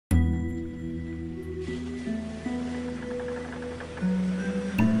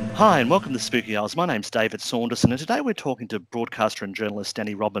Hi and welcome to Spooky Hours. My name's David Saunderson and today we're talking to broadcaster and journalist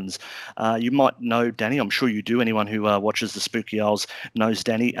Danny Robbins. You might know Danny, I'm sure you do. Anyone who watches the Spooky Hours knows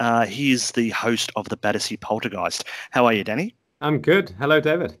Danny. He is the host of the Battersea Poltergeist. How are you, Danny? I'm good. Hello,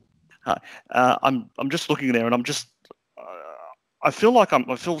 David. I'm just looking there and I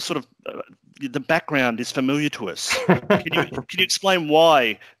feel sort of the background is familiar to us. Can you explain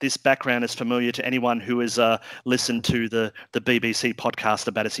why this background is familiar to anyone who has listened to the BBC podcast,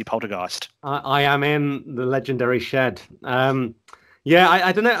 The Battersea Poltergeist? I am in the legendary shed. I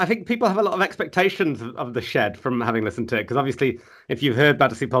don't know. I think people have a lot of expectations of the shed from having listened to it. Because obviously, if you've heard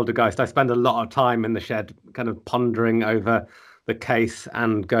Battersea Poltergeist, I spend a lot of time in the shed kind of pondering over the case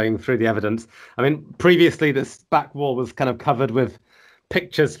and going through the evidence. I mean, previously, this back wall was kind of covered with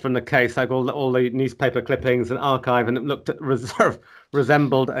pictures from the case, like all the newspaper clippings and archive, and it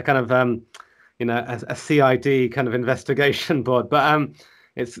resembled a kind of a CID kind of investigation board, but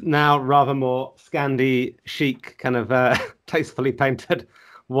it's now rather more Scandi chic, kind of tastefully painted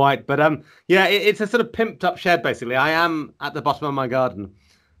white. But it's a sort of pimped up shed basically. I am at the bottom of my garden,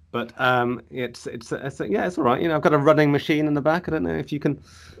 but it's all right. I've got a running machine in the back. I don't know if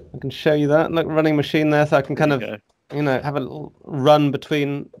I can show you that. Look, running machine there, so I can kind of have a little run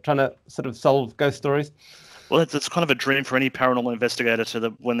between trying to sort of solve ghost stories. Well, it's kind of a dream for any paranormal investigator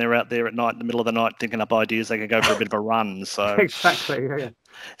when they're out there at night, in the middle of the night, thinking up ideas, they can go for a bit of a run. So exactly, yeah.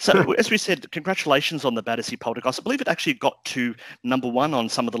 So as we said, congratulations on the Battersea Poltergeist. I believe it actually got to #1 on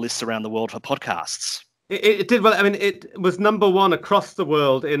some of the lists around the world for podcasts. It did well. I mean, it was #1 across the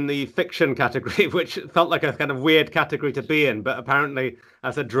world in the fiction category, which felt like a kind of weird category to be in. But apparently,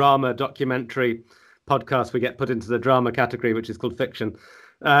 as a drama documentary podcast, we get put into the drama category, which is called fiction.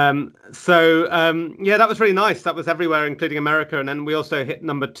 That was really nice. That was everywhere, including America. And then we also hit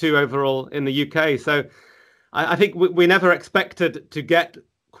 #2 overall in the UK. So I think we never expected to get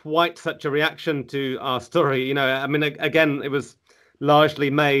quite such a reaction to our story. I mean, again, it was largely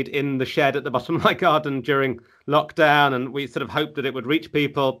made in the shed at the bottom of my garden during lockdown, and we sort of hoped that it would reach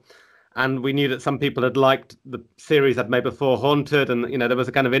people. And we knew that some people had liked the series I'd made before, Haunted, and there was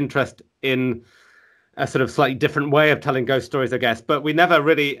a kind of interest in a sort of slightly different way of telling ghost stories, I guess. But we never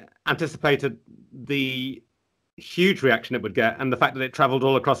really anticipated the huge reaction it would get, and the fact that it travelled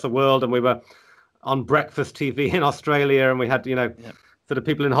all across the world, and we were on breakfast TV in Australia, and we had sort of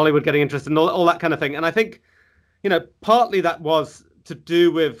people in Hollywood getting interested in all that kind of thing. And I think partly that was to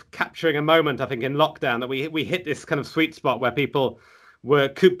do with capturing a moment, I think, in lockdown, that we hit this kind of sweet spot where people were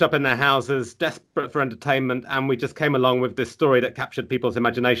cooped up in their houses, desperate for entertainment, and we just came along with this story that captured people's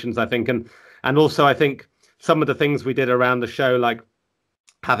imaginations, I think. And also, I think some of the things we did around the show, like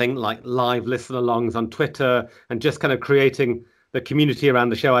having like live listen-alongs on Twitter and just kind of creating the community around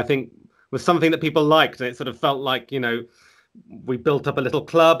the show, I think was something that people liked. And it sort of felt like, we built up a little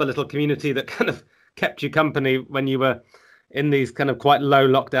club, a little community that kind of kept you company when you were in these kind of quite low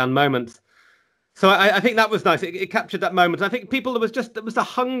lockdown moments. So I think that was nice. It captured that moment. I think there was a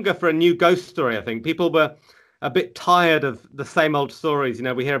hunger for a new ghost story. I think people were a bit tired of the same old stories.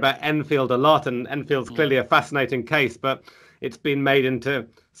 We hear about Enfield a lot, and Enfield's clearly a fascinating case, but it's been made into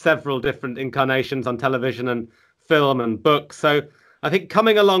several different incarnations on television and film and books. So I think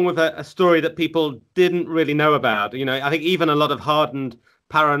coming along with a story that people didn't really know about, I think even a lot of hardened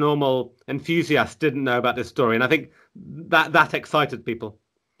paranormal enthusiasts didn't know about this story. And I think that excited people.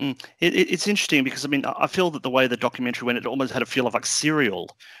 It's interesting because, I mean, I feel that the way the documentary went, it almost had a feel of like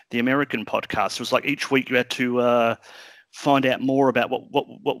Serial, the American podcast. It was like each week you had to find out more about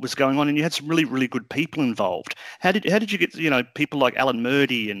what was going on, and you had some really, really good people involved. How did you get, people like Alan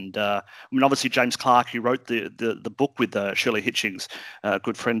Murdy and, obviously James Clark, who wrote the book with Shirley Hitchings, a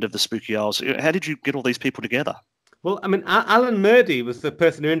good friend of the Spooky Hours. How did you get all these people together? Well, I mean, Alan Murdy was the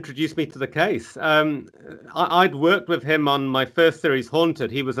person who introduced me to the case. I'd worked with him on my first series, Haunted.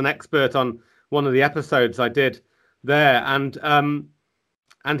 He was an expert on one of the episodes I did there. And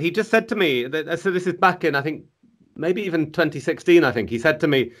he just said to me, so this is back in, I think, maybe even 2016, I think. He said to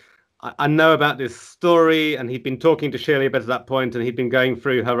me, I know about this story. And he'd been talking to Shirley a bit at that point, and he'd been going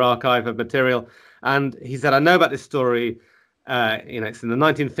through her archive of material. And he said, I know about this story. It's in the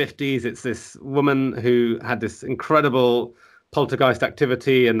 1950s. It's this woman who had this incredible poltergeist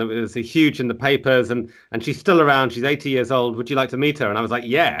activity, and it was huge in the papers, and she's still around. She's 80 years old. Would you like to meet her? And I was like,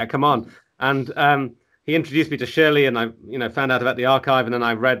 yeah, come on. And he introduced me to Shirley, and I found out about the archive, and then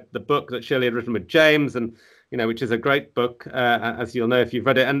I read the book that Shirley had written with James, and which is a great book, as you'll know if you've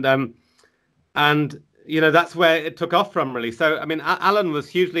read it. And that's where it took off from, really. So I mean, Alan was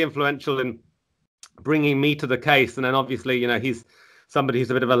hugely influential in bringing me to the case, and then obviously he's somebody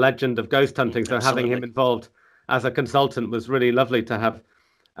who's a bit of a legend of ghost hunting, so having him involved as a consultant was really lovely to have.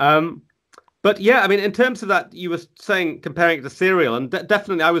 But yeah, I mean, in terms of that, you were saying comparing it to Serial, and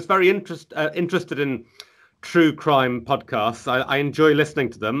definitely, I was very interested in true crime podcasts. I enjoy listening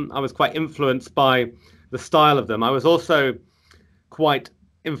to them. I was quite influenced by the style of them. I was also quite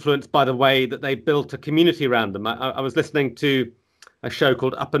influenced by the way that they built a community around them. I was listening to a show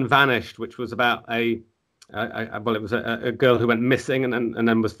called Up and Vanished, which was about it was a girl who went missing and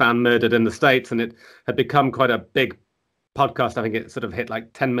then was found murdered in the States, and it had become quite a big podcast. I think it sort of hit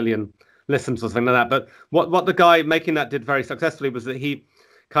like 10 million listens or something like that. But what the guy making that did very successfully was that he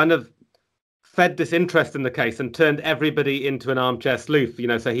kind of fed this interest in the case and turned everybody into an armchair sleuth.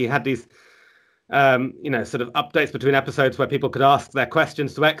 So he had these sort of updates between episodes where people could ask their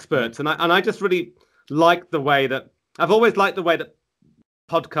questions to experts. And I just really liked the way that I've always liked the way that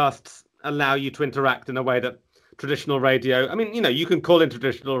podcasts allow you to interact in a way that traditional radio, I mean, you can call it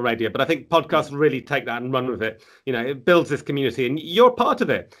traditional radio, but I think podcasts really take that and run with it. It builds this community and you're part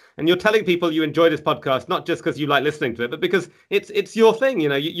of it. And you're telling people you enjoy this podcast, not just because you like listening to it, but because it's your thing.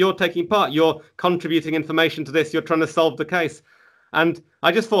 You're taking part, you're contributing information to this, you're trying to solve the case. And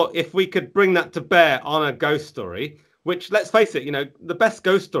I just thought if we could bring that to bear on a ghost story, which, let's face it, the best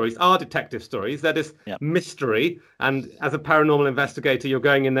ghost stories are detective stories. They're this mystery. And as a paranormal investigator, you're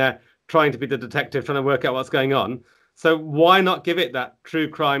going in there trying to be the detective, trying to work out what's going on. So why not give it that true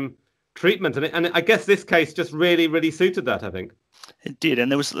crime treatment? And I guess this case just really, really suited that, I think. It did,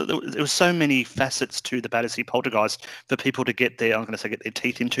 and there was so many facets to the Battersea Poltergeist for people to get their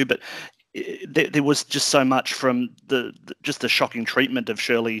teeth into, but there was just so much from the shocking treatment of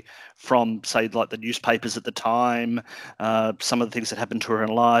Shirley from, say, like the newspapers at the time, some of the things that happened to her in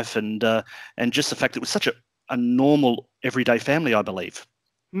life, and just the fact that it was such a normal everyday family, I believe.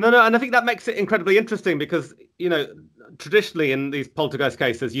 No, and I think that makes it incredibly interesting because, traditionally in these poltergeist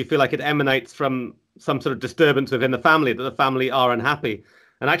cases, you feel like it emanates from some sort of disturbance within the family, that the family are unhappy.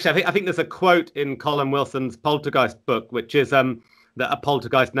 And actually, I think there's a quote in Colin Wilson's Poltergeist book, which is that a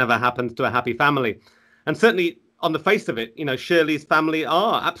poltergeist never happens to a happy family. And certainly on the face of it, Shirley's family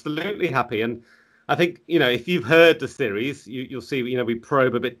are absolutely happy. And I think, if you've heard the series, you'll see, we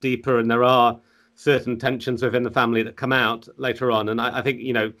probe a bit deeper and there are certain tensions within the family that come out later on. And I think,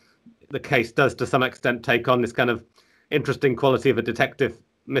 the case does to some extent take on this kind of interesting quality of a detective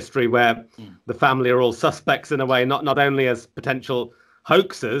mystery where the family are all suspects in a way, not only as potential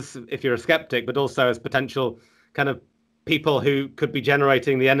hoaxers, if you're a skeptic, but also as potential kind of people who could be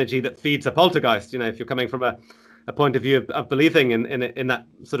generating the energy that feeds a poltergeist. If you're coming from a point of view of believing in that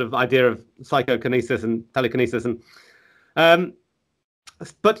sort of idea of psychokinesis and telekinesis. And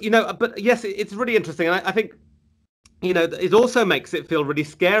but yes, it's really interesting. And I think, it also makes it feel really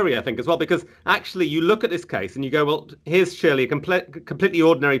scary, I think, as well, because actually you look at this case and you go, well, here's Shirley, a completely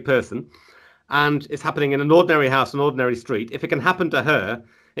ordinary person, and it's happening in an ordinary house, an ordinary street. If it can happen to her,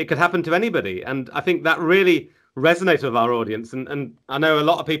 it could happen to anybody. And I think that really resonated with our audience. And I know a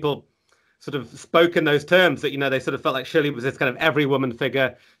lot of people sort of spoke in those terms that, they sort of felt like Shirley was this kind of every woman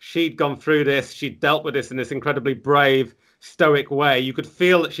figure. She'd gone through this. She'd dealt with this in this incredibly brave, stoic way. You could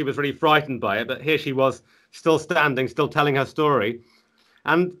feel that she was really frightened by it, but here she was still standing, still telling her story.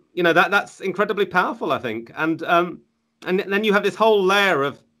 And, that's incredibly powerful, I think. And then you have this whole layer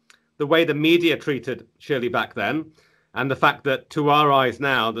of the way the media treated Shirley back then, and the fact that to our eyes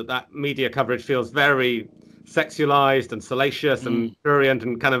now that media coverage feels very sexualized and salacious and prurient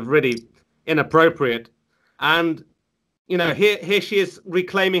and kind of really inappropriate. And here she is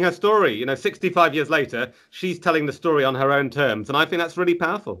reclaiming her story. 65 years later, she's telling the story on her own terms, and I think that's really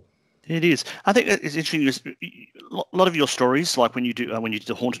powerful. It is. I think it's interesting. A lot of your stories, like when you do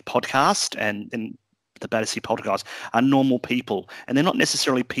the Haunted podcast and the Battersea Poltergeist, are normal people, and they're not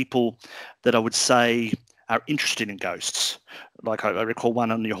necessarily people that I would say are interested in ghosts. Like I recall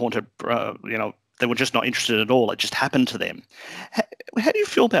one on your Haunted, they were just not interested at all. It just happened to them. How do you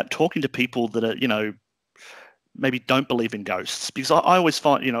feel about talking to people that are, maybe don't believe in ghosts? Because I always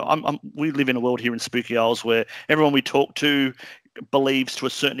find, we live in a world here in Spooky Isles where everyone we talk to believes to a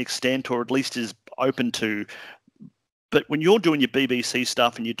certain extent, or at least is open to. But when you're doing your BBC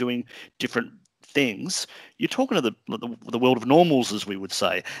stuff and you're doing different things, you're talking to the world of normals, as we would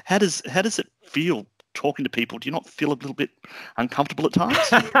say. How does it feel talking to people? Do you not feel a little bit uncomfortable at times?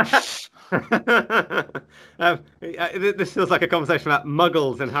 This feels like a conversation about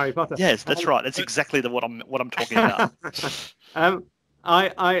muggles in Harry Potter. Yes, that's right. That's exactly what I'm talking about.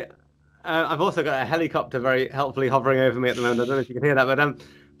 I've also got a helicopter very helpfully hovering over me at the moment. I don't know if you can hear that,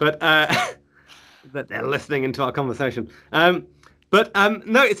 but that they're listening into our conversation. No,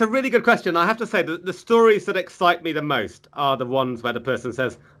 it's a really good question. I have to say that the stories that excite me the most are the ones where the person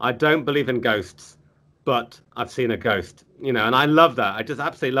says, "I don't believe in ghosts, but I've seen a ghost, and I love that. I just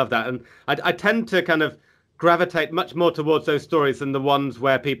absolutely love that. And I tend to kind of gravitate much more towards those stories than the ones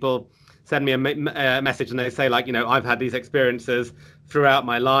where people send me a message and they say, like, I've had these experiences throughout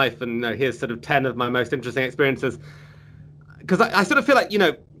my life, and here's sort of 10 of my most interesting experiences. Because I sort of feel like,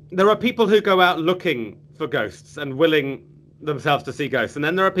 there are people who go out looking for ghosts and willing themselves to see ghosts. And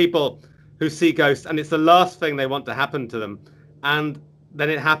then there are people who see ghosts and it's the last thing they want to happen to them. And then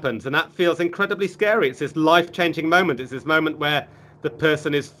it happens. And that feels incredibly scary. It's this life-changing moment. It's this moment where the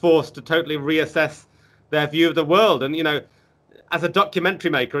person is forced to totally reassess their view of the world. And, as a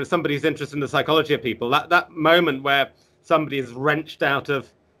documentary maker, as somebody who's interested in the psychology of people, that moment where somebody is wrenched out of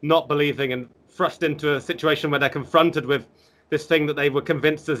not believing and thrust into a situation where they're confronted with this thing that they were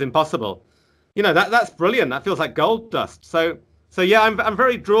convinced is impossible, that's brilliant. That feels like gold dust. So yeah, I'm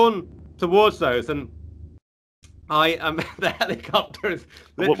very drawn towards those. And I am the helicopter is.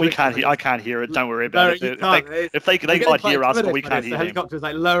 We can't hear. I can't hear it. Don't worry about it. If they might hear us, but we can't hear them. The helicopter is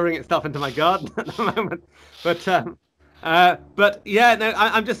like lowering itself into my garden at the moment. But yeah, no,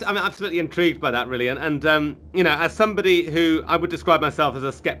 I'm absolutely intrigued by that, really. And as somebody who I would describe myself as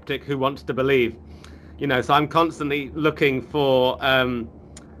a skeptic who wants to believe, so I'm constantly looking for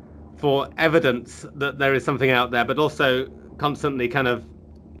evidence that there is something out there, but also constantly kind of,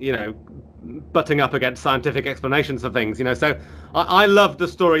 butting up against scientific explanations of things. So I love the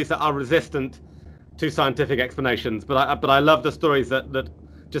stories that are resistant to scientific explanations, but I love the stories that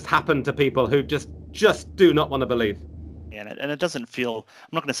just happen to people who just do not want to believe. Yeah, and it doesn't feel, I'm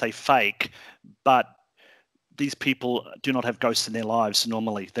not going to say fake, but these people do not have ghosts in their lives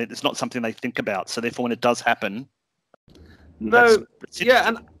normally. It's not something they think about. So therefore, when it does happen, no, yeah,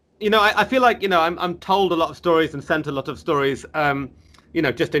 and I feel like I'm told a lot of stories and sent a lot of stories,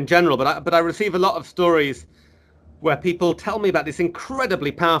 just in general. But I receive a lot of stories where people tell me about this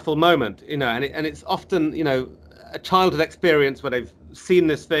incredibly powerful moment, and it's often a childhood experience where they've seen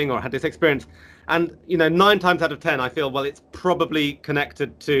this thing or had this experience. And, 9 times out of 10, I feel, well, it's probably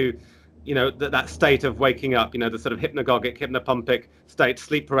connected to, that state of waking up, the sort of hypnagogic, hypnopompic state,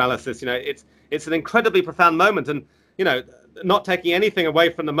 sleep paralysis. It's an incredibly profound moment. And, not taking anything away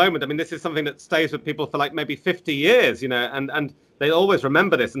from the moment. I mean, this is something that stays with people for like maybe 50 years, and they always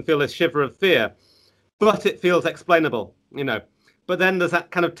remember this and feel this shiver of fear. But it feels explainable, But then there's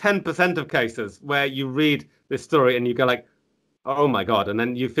that kind of 10% of cases where you read this story and you go like, oh my God. And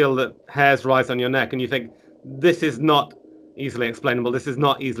then you feel that hairs rise on your neck and you think, this is not easily explainable. This is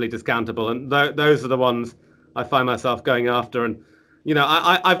not easily discountable. And those are the ones I find myself going after. And,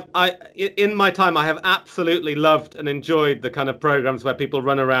 I in my time, I have absolutely loved and enjoyed the kind of programs where people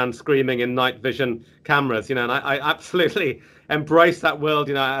run around screaming in night vision cameras, and I absolutely embrace that world.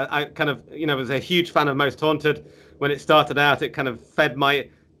 I kind of, was a huge fan of Most Haunted when it started out. It kind of fed my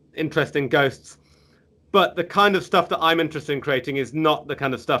interest in ghosts. But the kind of stuff that I'm interested in creating is not the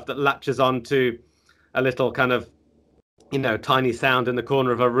kind of stuff that latches on to a little kind of, tiny sound in the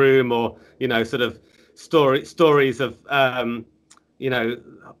corner of a room, or, sort of stories of,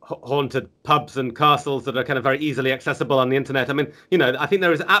 haunted pubs and castles that are kind of very easily accessible on the internet. I mean, I think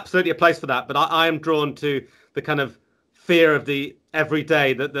there is absolutely a place for that. But I am drawn to the kind of fear of the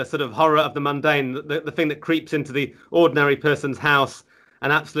everyday, the sort of horror of the mundane, the thing that creeps into the ordinary person's house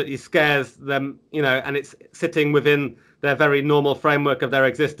and absolutely scares them, and it's sitting within their very normal framework of their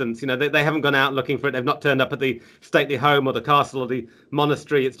existence. They haven't gone out looking for it. They've not turned up at the stately home or the castle or the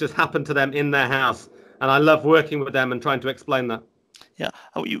monastery. It's just happened to them in their house. And I love working with them and trying to explain that. Yeah.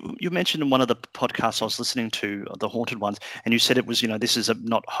 Oh, you mentioned in one of the podcasts I was listening to, the haunted ones, and you said it was, this is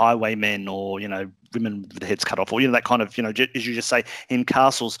not highwaymen or, women with their heads cut off, or, that kind of, as you just say, in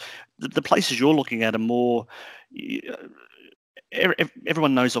castles. The places you're looking at are more...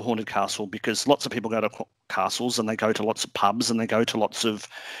 Everyone knows a haunted castle because lots of people go to castles and they go to lots of pubs and they go to lots of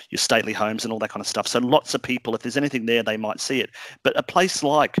your stately homes and all that kind of stuff. So lots of people, if there's anything there, they might see it. But a place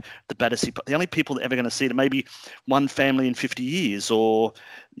like the Battersea, the only people that are ever going to see it are maybe one family in 50 years, or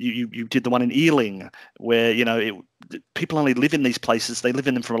you did the one in Ealing where, people only live in these places. They live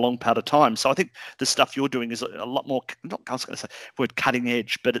in them for a long part of time. So I think the stuff you're doing is a lot more, I was going to say the word cutting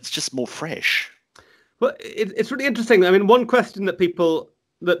edge, but it's just more fresh. Well, it's really interesting. I mean, one question that people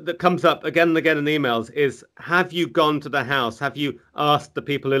that comes up again and again in the emails is, have you gone to the house? Have you asked the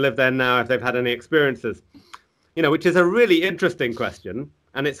people who live there now if they've had any experiences? Which is a really interesting question.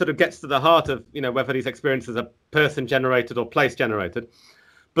 And it sort of gets to the heart of, whether these experiences are person generated or place generated.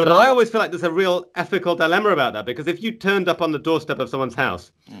 But I always feel like there's a real ethical dilemma about that, because if you turned up on the doorstep of someone's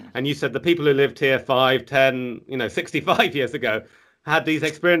house and you said the people who lived here 5, 10, 65 years ago had these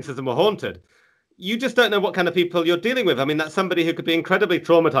experiences and were haunted, you just don't know what kind of people you're dealing with. I mean, that's somebody who could be incredibly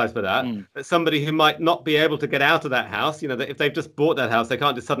traumatized by that. That's somebody who might not be able to get out of that house. You know, that if they've just bought that house, they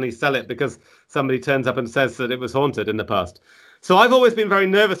can't just suddenly sell it because somebody turns up and says that it was haunted in the past. So I've always been very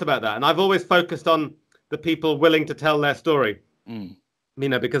nervous about that. And I've always focused on the people willing to tell their story, you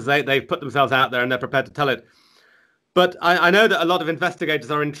know, because they've put themselves out there and they're prepared to tell it. But I know that a lot of investigators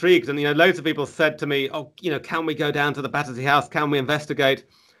are intrigued. And, you know, loads of people said to me, oh, you know, can we go down to the Battersea house? Can we investigate?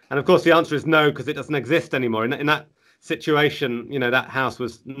 And of course, the answer is no, because it doesn't exist anymore. In that situation, you know, that house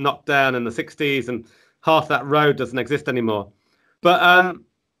was knocked down in the 60s and half that road doesn't exist anymore. But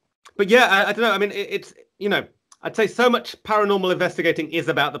yeah, I don't know. I mean, it's, you know, I'd say so much paranormal investigating is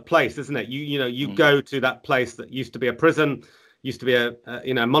about the place, isn't it? You go to that place that used to be a prison, used to be a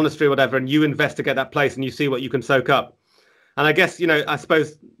you know, monastery or whatever, and you investigate that place and you see what you can soak up. And I guess, you know, I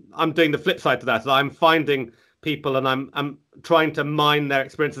suppose I'm doing the flip side to that. So I'm finding people and I'm trying to mine their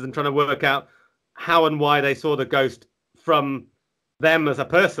experiences and trying to work out how and why they saw the ghost from them as a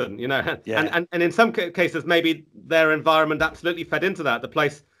person, you know. And in some cases maybe their environment absolutely fed into that, the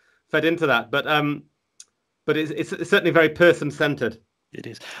place fed into that, but it's certainly very person-centered. It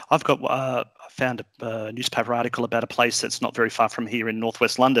is. I've got I found a newspaper article about a place that's not very far from here in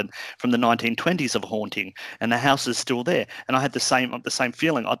northwest London from the 1920s of haunting, and the house is still there. And I had the same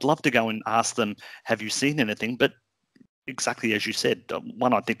feeling. I'd love to go and ask them, "Have you seen anything?" But exactly as you said,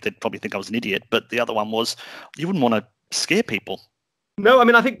 one, I think they'd probably think I was an idiot, but the other one was you wouldn't want to scare people. No, I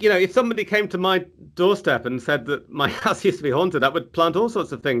mean, I think, you know, if somebody came to my doorstep and said that my house used to be haunted, that would plant all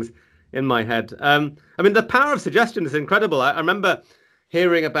sorts of things in my head. I mean, the power of suggestion is incredible. I remember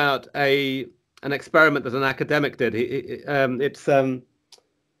hearing about an experiment that an academic did. I'm going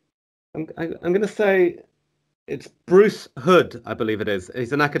to say it's Bruce Hood, I believe it is.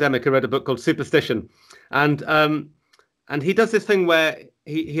 He's an academic who wrote a book called Superstition, and he does this thing where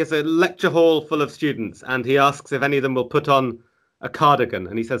he has a lecture hall full of students, and he asks if any of them will put on a cardigan,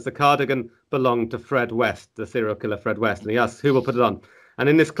 and he says the cardigan belonged to Fred West, the serial killer Fred West, and he asks who will put it on. And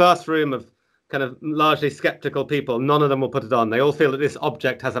in this classroom of kind of largely skeptical people, none of them will put it on. They all feel that this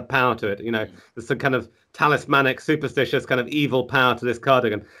object has a power to it. You know, there's some kind of talismanic, superstitious kind of evil power to this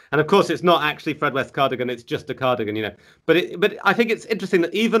cardigan. And of course, it's not actually Fred West's cardigan. It's just a cardigan, you know. But I think it's interesting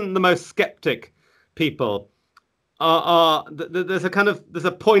that even the most skeptic people there's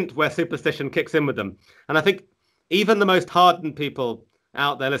a point where superstition kicks in with them. And I think even the most hardened people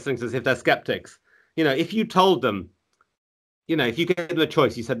out there listening to this, if they're skeptics, you know, if you told them, you know, if you gave them a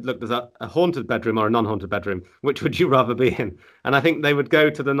choice, you said, look, there's a haunted bedroom or a non-haunted bedroom, which would you rather be in? And I think they would go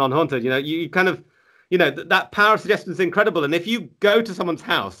to the non-haunted. You know, you kind of, you know, that power of suggestion is incredible. And if you go to someone's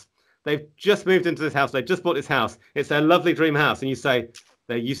house, they've just moved into this house, they just bought this house, it's their lovely dream house, and you say,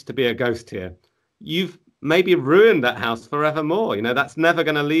 there used to be a ghost here, you've maybe ruined that house forevermore. You know, that's never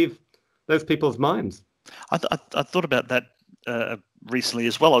going to leave those people's minds. I thought about that recently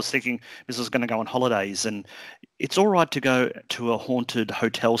as well. I was thinking, because I was going to go on holidays, and it's all right to go to a haunted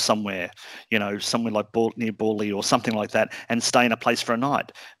hotel somewhere, you know, somewhere like near Borley or something like that, and stay in a place for a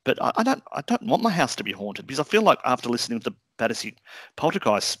night. But I don't want my house to be haunted, because I feel like after listening to the Battersea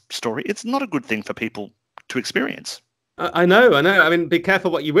Poltergeist story, it's not a good thing for people to experience. I know. I mean, be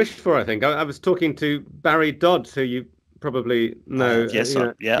careful what you wish for, I think. I was talking to Barry Dodds, who you probably know. Yes,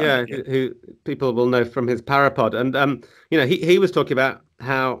 yeah. Who people will know from his Parapod. And, you know, he was talking about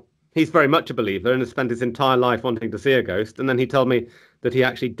how he's very much a believer and has spent his entire life wanting to see a ghost. And then he told me that he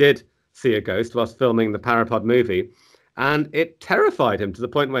actually did see a ghost whilst filming the Parapod movie. And it terrified him to the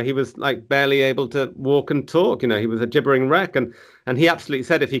point where he was like barely able to walk and talk. You know, he was a gibbering wreck. And he absolutely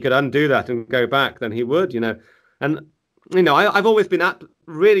said if he could undo that and go back, then he would, you know. And, you know, I've always been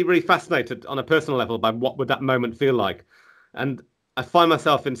really, really fascinated on a personal level by what would that moment feel like. And I find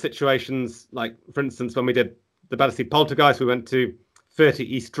myself in situations like, for instance, when we did the Battersea Poltergeist, we went to 30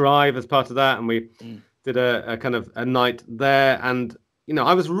 East Drive as part of that, and we did a kind of a night there. And, you know,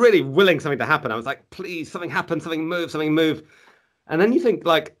 I was really willing something to happen. I was like, please, something happen, something move. And then you think,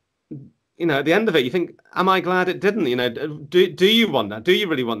 like, you know, at the end of it, you think, am I glad it didn't? You know, do you want that? Do you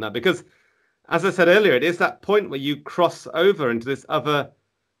really want that? Because, as I said earlier, it is that point where you cross over into this other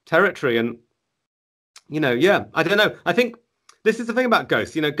territory. And, you know, yeah, I don't know. I think this is the thing about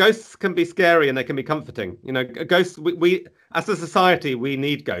ghosts. You know, ghosts can be scary and they can be comforting. You know, ghosts, we as a society, we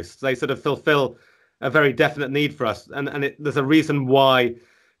need ghosts. They sort of fulfill a very definite need for us. And there's a reason why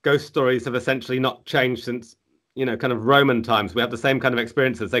ghost stories have essentially not changed since, you know, kind of Roman times. We have the same kind of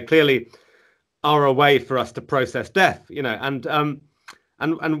experiences. They clearly are a way for us to process death, you know,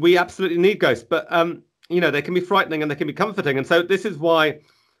 and we absolutely need ghosts. But, you know, they can be frightening and they can be comforting. And so this is why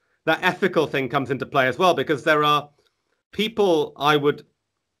that ethical thing comes into play as well, because there are people I would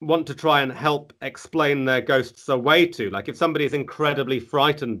want to try and help explain their ghosts away to. Like if somebody is incredibly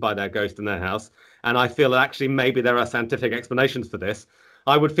frightened by their ghost in their house, and I feel that actually maybe there are scientific explanations for this,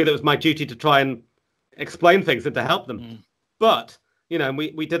 I would feel it was my duty to try and explain things and to help them. But, you know,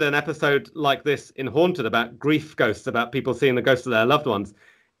 we did an episode like this in Haunted about grief ghosts, about people seeing the ghosts of their loved ones.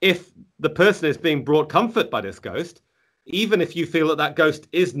 If the person is being brought comfort by this ghost, even if you feel that that ghost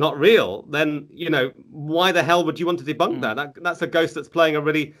is not real, then, you know, why the hell would you want to debunk that? That's a ghost that's playing a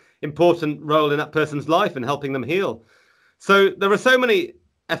really important role in that person's life and helping them heal. So there are so many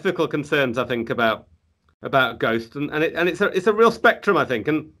ethical concerns, I think, about ghosts, and it's a real spectrum, I think.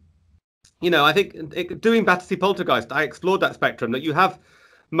 And, you know, I think doing Battersea Poltergeist, I explored that spectrum, that you have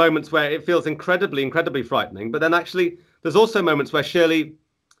moments where it feels incredibly, incredibly frightening, but then actually there's also moments where Shirley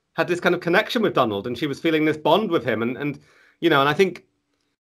had this kind of connection with Donald, and she was feeling this bond with him, and you know, and I think,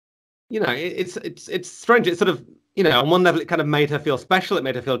 you know, it's strange. It's sort of, you know, on one level it kind of made her feel special, it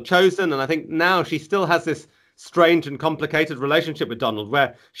made her feel chosen, and I think now she still has this strange and complicated relationship with Donald,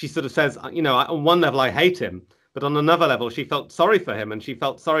 where she sort of says, you know, on one level I hate him, but on another level she felt sorry for him, and she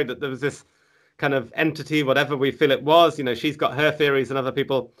felt sorry that there was this kind of entity, whatever we feel it was. You know, she's got her theories and other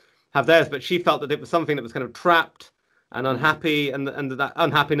people have theirs, but she felt that it was something that was kind of trapped and unhappy, and that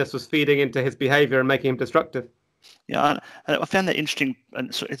unhappiness was feeding into his behavior and making him destructive. Yeah, I found that interesting.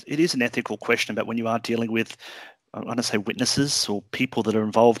 And so it is an ethical question about when you are dealing with, I want to say, witnesses or people that are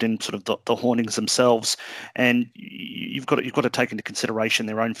involved in sort of the hauntings themselves, and you've got to take into consideration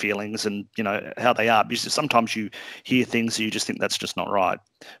their own feelings and, you know, how they are. Because sometimes you hear things and you just think that's just not right,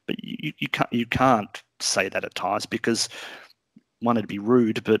 but you can't say that at times, because one, it'd be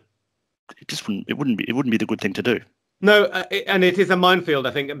rude, but it wouldn't be the good thing to do. No, and it is a minefield, I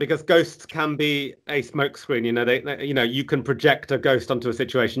think, because ghosts can be a smokescreen. You know, they, you know, you can project a ghost onto a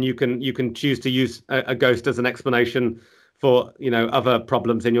situation. You can choose to use a ghost as an explanation for, you know, other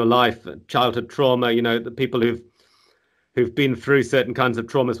problems in your life, childhood trauma. You know, the people who've been through certain kinds of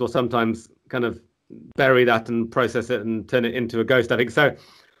traumas will sometimes kind of bury that and process it and turn it into a ghost, I think.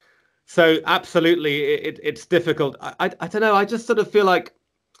 So absolutely, it's difficult. I don't know. I just sort of feel like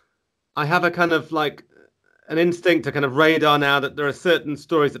I have a kind of like an instinct to kind of radar now that there are certain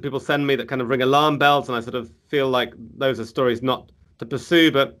stories that people send me that kind of ring alarm bells, and I sort of feel like those are stories not to pursue.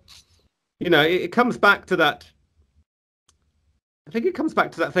 But, you know, it comes back to that. I think it comes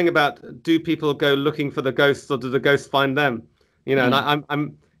back to that thing about, do people go looking for the ghosts, or do the ghosts find them? You know, and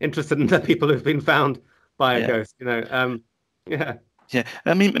I'm interested in the people who've been found by a ghost. You know, yeah. Yeah,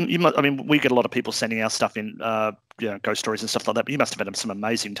 I mean, we get a lot of people sending our stuff in, you know, ghost stories and stuff like that. But you must have had some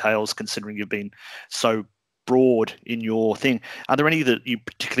amazing tales, considering you've been so broad in your thing. Are there any that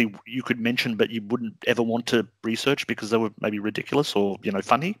you could mention but you wouldn't ever want to research because they were maybe ridiculous or, you know,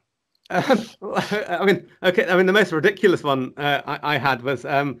 funny? I mean, the most ridiculous one I had was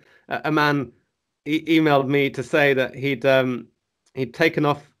a man emailed me to say that he'd taken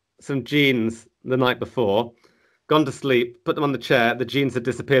off some jeans the night before, gone to sleep, put them on the chair. The jeans had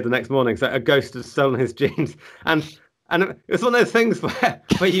disappeared the next morning, so a ghost had stolen his jeans. And it was one of those things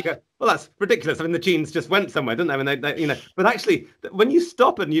where you go, well, that's ridiculous. I mean, the jeans just went somewhere, didn't they? I mean, they you know, but actually, when you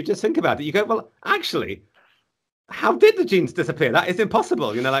stop and you just think about it, you go, well, actually, how did the jeans disappear? That is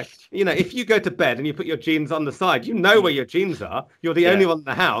impossible. You know, like, you know, if you go to bed and you put your jeans on the side, you know where your jeans are. You're the only one in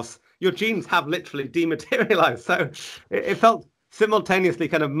the house. Your jeans have literally dematerialized. So it felt simultaneously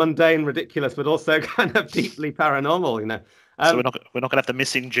kind of mundane, ridiculous, but also kind of deeply paranormal, you know. So we're not going to have the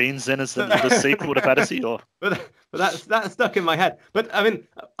missing jeans then as the sequel to Battersea, or? But that stuck in my head. But I mean,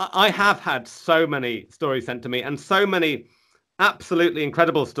 I have had so many stories sent to me, and so many absolutely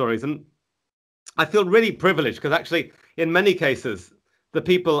incredible stories, and I feel really privileged because actually, in many cases, the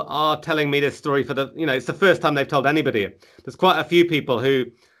people are telling me this story for the, you know, it's the first time they've told anybody. There's quite a few people who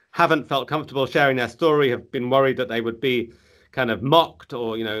haven't felt comfortable sharing their story, have been worried that they would be kind of mocked,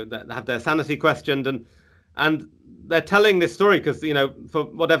 or, you know, that have their sanity questioned, and they're telling this story because, you know, for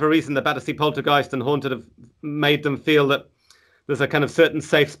whatever reason, the Battersea Poltergeist and Haunted have made them feel that there's a kind of certain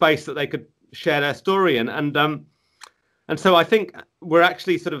safe space that they could share their story in. And so I think we're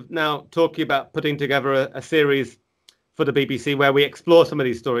actually sort of now talking about putting together a series for the BBC where we explore some of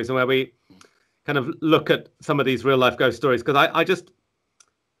these stories and where we kind of look at some of these real life ghost stories. Because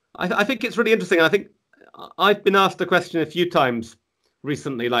I think it's really interesting. And I think I've been asked the question a few times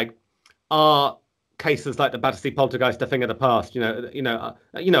recently, like, are cases like the Battersea Poltergeist a thing of the past?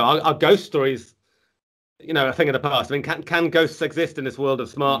 Are ghost stories, you know, a thing of the past? I mean, can ghosts exist in this world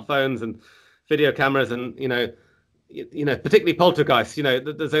of smartphones and video cameras, and you know, particularly poltergeists? You know,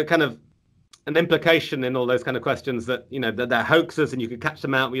 there's a kind of an implication in all those kind of questions that, you know, that they're hoaxes and you can catch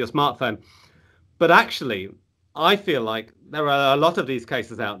them out with your smartphone. But actually, I feel like there are a lot of these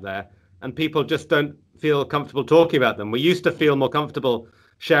cases out there, and people just don't feel comfortable talking about them. We used to feel more comfortable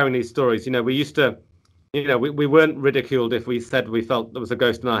sharing these stories. We used to, we weren't ridiculed if we said we felt there was a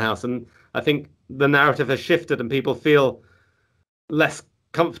ghost in our house. And I think the narrative has shifted, and people feel less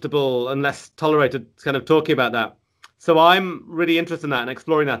comfortable and less tolerated kind of talking about that. So I'm really interested in that and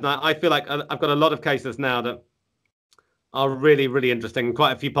exploring that. And I feel like I've got a lot of cases now that are really, really interesting, and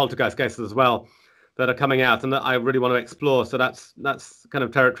quite a few poltergeist cases as well that are coming out and that I really want to explore. So that's kind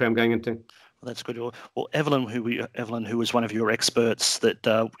of territory I'm going into. Well, that's good. Well, Evelyn, who was one of your experts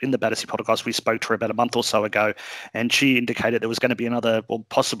that in the Battersea Poltergeist, we spoke to her about a month or so ago, and she indicated there was going to be another, or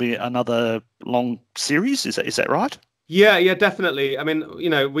possibly another long series. Is that right? Yeah, definitely. I mean,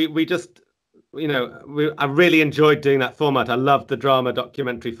 I really enjoyed doing that format. I loved the drama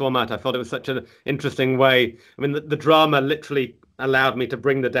documentary format. I thought it was such an interesting way. I mean, the drama literally allowed me to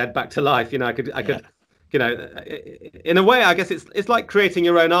bring the dead back to life. I could, in a way, I guess it's like creating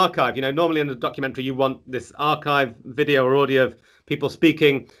your own archive. Normally in a documentary, you want this archive video or audio of people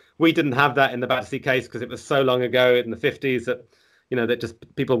speaking. We didn't have that in the Battersea case because it was so long ago in the 50s that, that just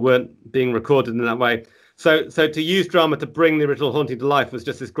people weren't being recorded in that way. So to use drama to bring the original haunting to life was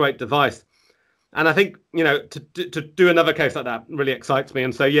just this great device. And I think, to do another case like that really excites me.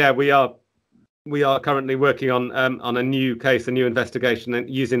 And so, yeah, we are currently working on a new case, a new investigation, and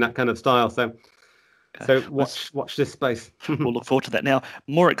using that kind of style. So watch this space. We'll look forward to that. Now,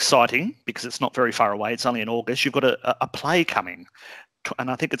 more exciting, because it's not very far away. It's only in August. You've got a play coming.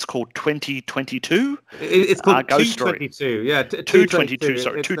 And I think it's called 2022. It's called Ghost 222. Story. Yeah, 222.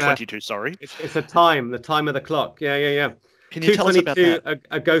 Sorry, 222. Sorry. It's the time of the clock. Yeah. Can you tell us about that?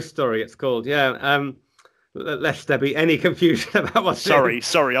 A ghost story. It's called. Yeah. Lest there be any confusion about what's. Sorry.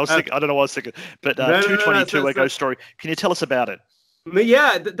 I was thinking. I don't know what I was thinking. But 222, a ghost story. Can you tell us about it?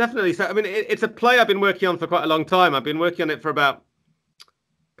 Yeah, definitely. So I mean, it's a play I've been working on for quite a long time. I've been working on it for about,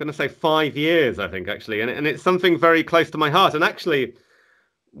 going to say 5 years, I think, actually, and it's something very close to my heart. And actually,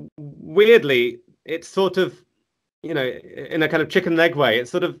 weirdly, it's sort of, in a kind of chicken and egg way,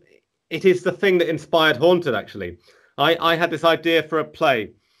 it is the thing that inspired Haunted, actually. I had this idea for a play,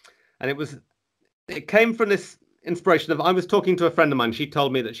 and it came from this inspiration of, I was talking to a friend of mine. She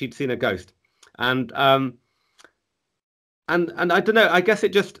told me that she'd seen a ghost, and I don't know, I guess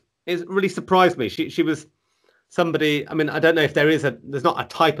it really surprised me. She was somebody, I mean, I don't know if there's not a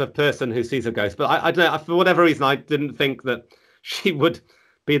type of person who sees a ghost, but I don't know, for whatever reason, I didn't think that she would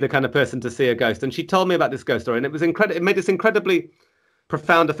be the kind of person to see a ghost. And she told me about this ghost story, and it was incredible. It made this incredibly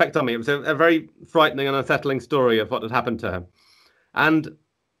profound effect on me. It was a very frightening and unsettling story of what had happened to her. And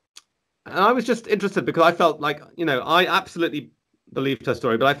I was just interested because I felt like, I absolutely believed her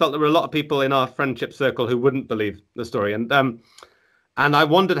story, but I felt there were a lot of people in our friendship circle who wouldn't believe the story. And I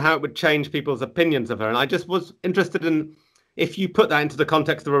wondered how it would change people's opinions of her. And I just was interested in, if you put that into the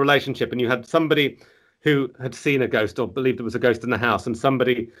context of a relationship and you had somebody who had seen a ghost or believed there was a ghost in the house and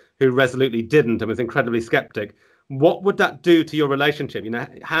somebody who resolutely didn't and was incredibly skeptic, what would that do to your relationship?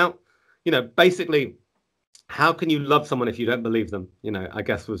 Basically, how can you love someone if you don't believe them? I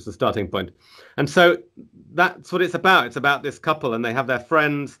guess was the starting point. And so that's what it's about. It's about this couple, and they have their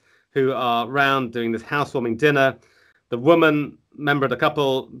friends who are round doing this housewarming dinner. The woman, member of the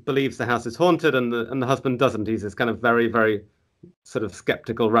couple, believes the house is haunted, and the husband doesn't. He's this kind of very, very sort of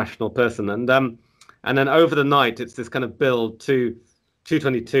skeptical, rational person. And then over the night, it's this kind of build to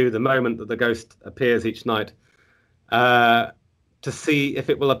 222, the moment that the ghost appears each night, to see if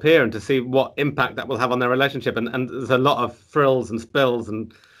it will appear and to see what impact that will have on their relationship. And there's a lot of thrills and spills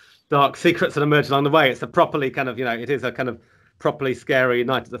and dark secrets that emerge along the way. It's a properly kind of, it is a kind of properly scary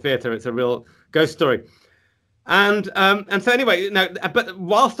night at the theatre. It's a real ghost story. And so anyway, but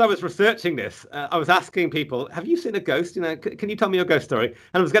whilst I was researching this, I was asking people, have you seen a ghost? Can you tell me your ghost story? And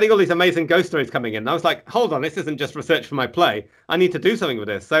I was getting all these amazing ghost stories coming in. And I was like, hold on, this isn't just research for my play. I need to do something with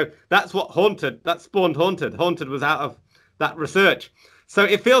this. So that's what that spawned Haunted. Haunted was out of that research. So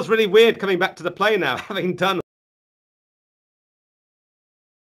it feels really weird coming back to the play now, having done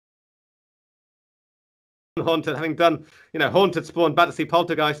Haunted, Haunted spawned Battersea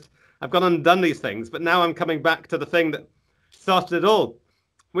Poltergeist. I've gone and done these things, but now I'm coming back to the thing that started it all,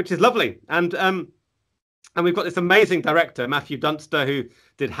 which is lovely. And we've got this amazing director, Matthew Dunster, who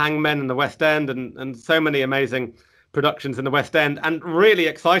did Hangmen in the West End and so many amazing productions in the West End. And really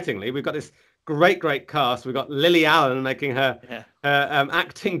excitingly, we've got this great cast. We've got Lily Allen making her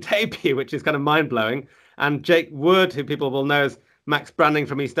acting debut, which is kind of mind-blowing. And Jake Wood, who people will know as Max Branding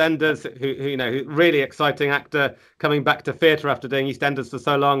from EastEnders, who really exciting actor coming back to theatre after doing EastEnders for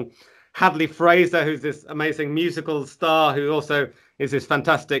so long. Hadley Fraser, who's this amazing musical star, who also is this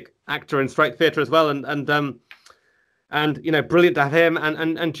fantastic actor in straight theatre as well. And And brilliant to have him,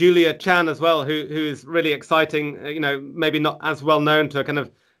 and Julia Chan as well, who is really exciting. Maybe not as well known to a kind of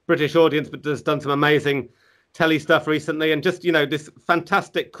British audience, but has done some amazing telly stuff recently, and just this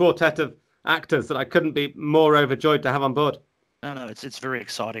fantastic quartet of actors that I couldn't be more overjoyed to have on board. No, it's very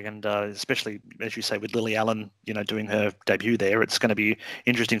exciting, and especially as you say with Lily Allen, doing her debut there, it's going to be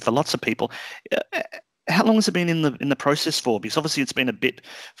interesting for lots of people. How long has it been in the process for? Because obviously it's been a bit,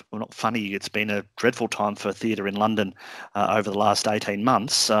 well, not funny. It's been a dreadful time for theatre in London over the last 18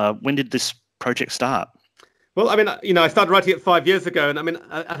 months. When did this project start? Well, I mean, I started writing it 5 years ago, and I mean,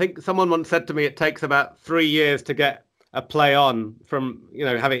 I think someone once said to me it takes about 3 years to get a play on from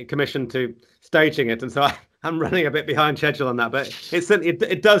having it commissioned to staging it, and so I'm running a bit behind schedule on that. But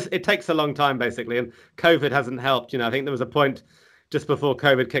it takes a long time basically, and COVID hasn't helped. I think there was a point just before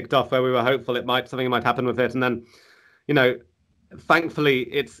COVID kicked off where we were hopeful something might happen with it, and then thankfully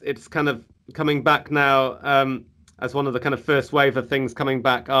it's kind of coming back now as one of the kind of first wave of things coming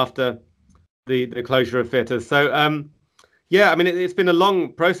back after the closure of theatres. So I mean it's been a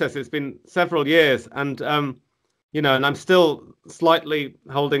long process. It's been several years, and and I'm still slightly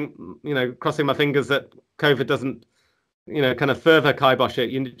crossing my fingers that COVID doesn't kind of further kibosh it.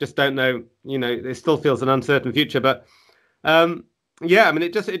 You just don't know. It still feels an uncertain future, but I mean,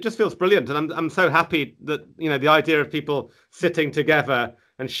 it just feels brilliant, and I'm so happy that the idea of people sitting together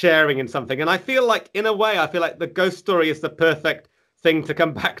and sharing in something. And I feel like, in a way, the ghost story is the perfect thing to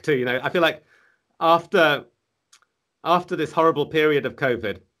come back to. I feel like after this horrible period of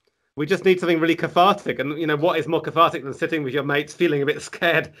COVID, we just need something really cathartic. And what is more cathartic than sitting with your mates, feeling a bit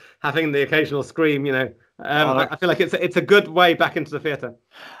scared, having the occasional scream? I feel like it's a good way back into the theatre.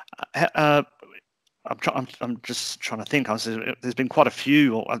 I'm just trying to think. There's been quite a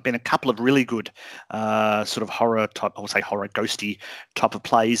few, or I've been a couple of really good sort of horror type, I would say horror ghosty type of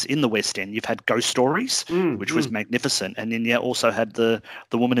plays in the West End. You've had Ghost Stories, which was magnificent, and then you also had the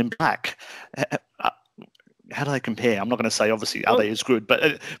Woman in Black. How do they compare? I'm not going to say obviously are they as good,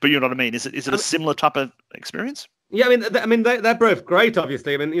 but you know what I mean. Is it a similar type of experience? Yeah, I mean they're both great.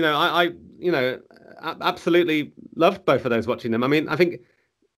 Obviously, I mean I absolutely loved both of those watching them. I mean I think.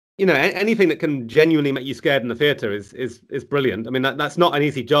 Anything that can genuinely make you scared in the theatre is brilliant. I mean, that's not an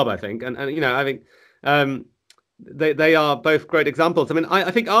easy job, I think. And I think they are both great examples. I mean,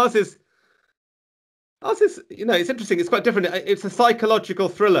 I think ours is it's interesting. It's quite different. It's a psychological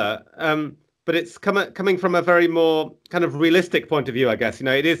thriller, but it's coming from a very more kind of realistic point of view, I guess.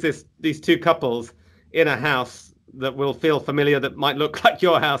 It is these two couples in a house that will feel familiar, that might look like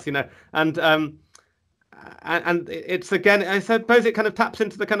your house, and it's, again, I suppose it kind of taps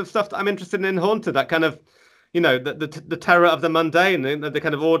into the kind of stuff that I'm interested in Haunted, that kind of, the terror of the mundane, the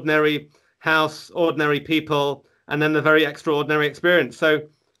kind of ordinary house, ordinary people, and then the very extraordinary experience. So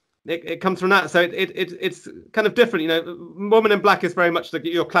it comes from that. So it's kind of different. Woman in Black is very much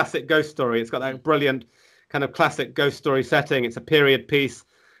your classic ghost story. It's got that brilliant kind of classic ghost story setting. It's a period piece.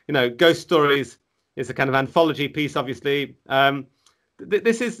 Ghost Stories is a kind of anthology piece, obviously.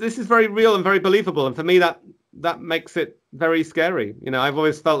 This is very real and very believable, and for me that makes it very scary. I've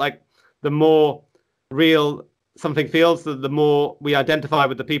always felt like the more real something feels, the more we identify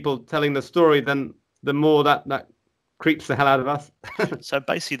with the people telling the story, then the more that creeps the hell out of us. So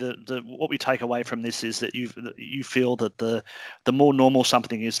basically, what we take away from this is that you feel that the more normal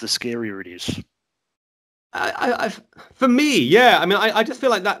something is, the scarier it is. For me, yeah. I mean, I just feel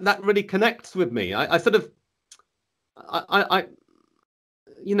like that really connects with me. I sort of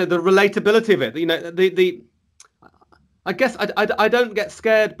the relatability of it, I guess I don't get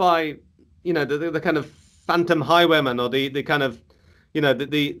scared by, the kind of phantom highwayman, or the kind of,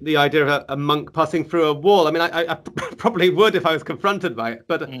 the idea of a monk passing through a wall. I mean, I probably would if I was confronted by it,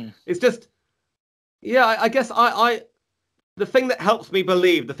 but it's just, I guess the thing that helps me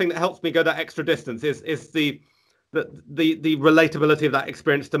believe, the thing that helps me go that extra distance is the relatability of that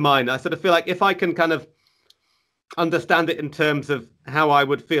experience to mine. I sort of feel like if I can kind of understand it in terms of how I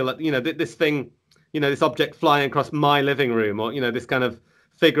would feel that, this thing, this object flying across my living room, or, this kind of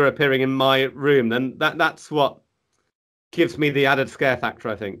figure appearing in my room, then that's what gives me the added scare factor,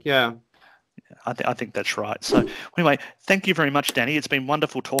 I think. Yeah. I think that's right. So anyway, thank you very much, Danny. It's been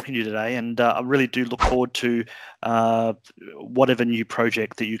wonderful talking to you today, and I really do look forward to whatever new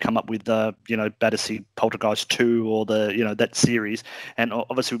project that you come up with, Battersea Poltergeist 2 or that series. And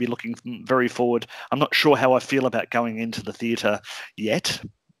obviously we'll be looking very forward. I'm not sure how I feel about going into the theatre yet.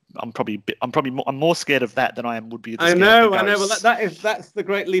 I'm more scared of that than I would be. I know. Well, that's the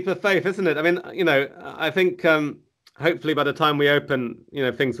great leap of faith, isn't it? I mean, I think hopefully by the time we open,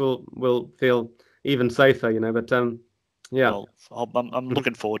 things will feel even safer. But yeah. Well, I'm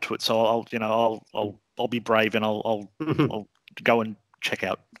looking forward to it. So I'll I'll be brave and I'll go and check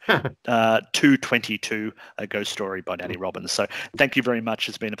out 222, A Ghost Story by Danny Robbins. So thank you very much.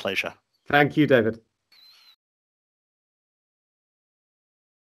 It's been a pleasure. Thank you, David.